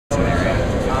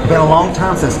been a long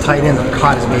time since tight ends have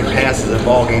caught as many passes in a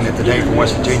ball game as today for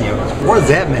West Virginia. What does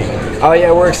that mean? Oh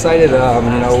yeah, we're excited.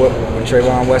 You know, with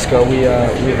Trayvon Wesco,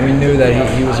 we knew that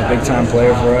he was a big time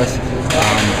player for us.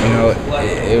 You know,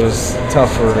 it was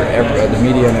tough for the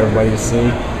media and everybody to see.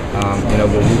 You know,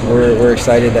 but we're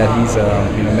excited that he's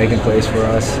you know, making plays for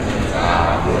us.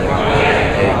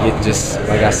 It just,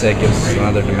 like I said, gives us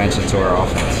another dimension to our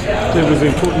offense. It was the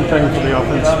important thing for the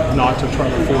offense not to try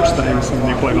to force things, and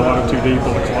you played a lot of too deep, it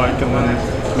looks like, and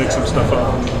then mix some stuff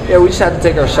up. Yeah, we just had to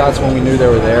take our shots when we knew they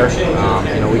were there.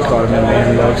 You know, we caught them in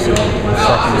man looks and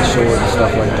second and short and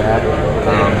stuff like that.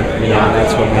 You know, and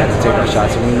that's when we had to take our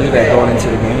shots, and we knew that going into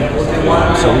the game.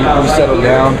 So we settled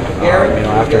down, you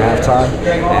know, after halftime,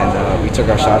 and we took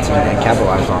our shots and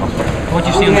capitalized on them. What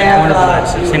did you see on the corner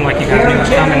blitz? It seemed like you guys knew it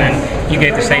was coming, and you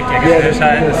gave the safety, I guess,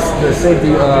 yeah, the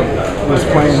safety was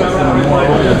playing more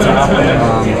over the top.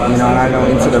 You know, and I know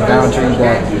into the boundary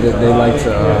that they like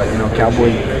to, you know,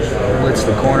 cowboy blitz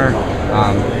the corner.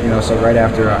 You know, so right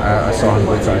after I saw him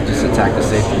blitz, I just attacked the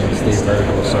safety and stayed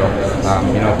vertical. So,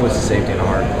 you know, it puts the safety in a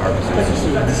hard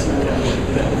position.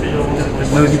 The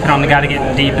move you put on the guy to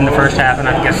get deep in the first half, and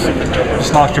I guess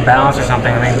just lost your balance or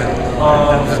something. I mean,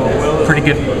 that was a pretty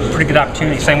good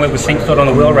opportunity. Same way with Sinkfield on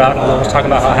the wheel route. And Will was talking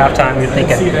about how halftime you're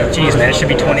thinking, geez, man, it should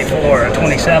be 24 or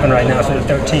 27 right now instead of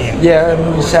 13. Yeah, I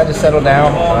mean, we just had to settle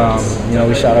down. You know,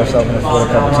 we shot ourselves in the foot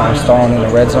a couple times, stalling in the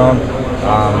red zone.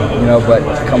 You know, but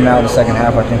coming out in the second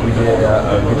half, I think we did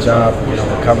a good job, you know,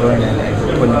 recovering and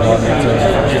putting the ball in the first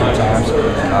few times.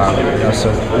 You know, so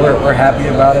we're happy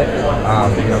about it.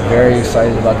 You know, very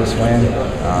excited about this win. You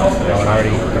know, and already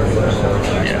looking forward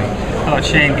to next week. How about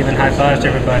Shane giving high fives to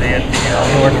everybody at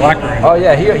the North locker room? Oh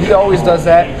yeah, he always does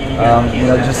that. You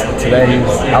know, just today he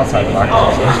was outside the locker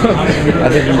room. So I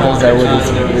think he knows that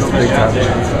with his big time.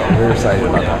 So we're excited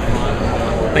about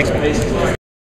that. Thanks, man.